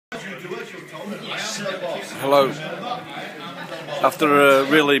Hello. After a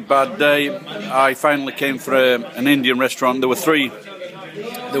really bad day, I finally came for an Indian restaurant. There were three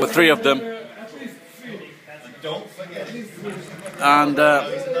of them, and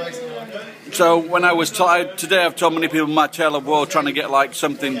so when I was tired today, I've told many people my tale of woe, trying to get like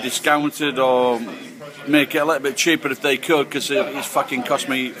something discounted or make it a little bit cheaper if they could, because it's fucking cost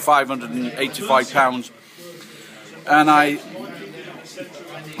me £585. And I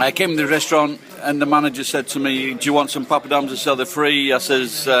came to the restaurant, and the manager said to me, "Do you want some poppadoms? I said they're free." I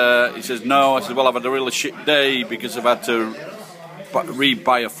says, he says no. I said, "Well, I've had a really shit day because I've had to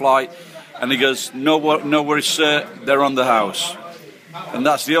re-buy a flight." And he goes, "No worries, sir. They're on the house." And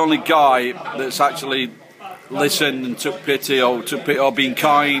that's the only guy that's actually listened and took pity or been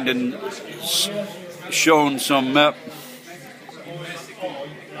kind and shown some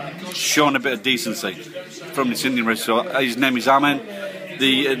shown a bit of decency from this Indian restaurant. His name is Amen.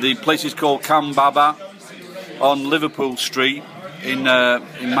 The place is called Kam Baba on Liverpool Street in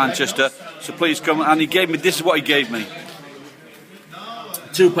Manchester. So please come. And he gave me, this is what he gave me: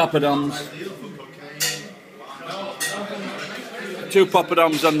 2 poppadoms, 2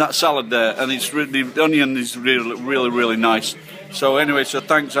 poppadoms and that salad there. And it's really, the onion is really nice. So anyway, so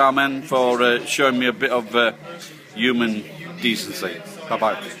thanks Amen for showing me a bit of human decency. Bye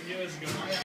bye.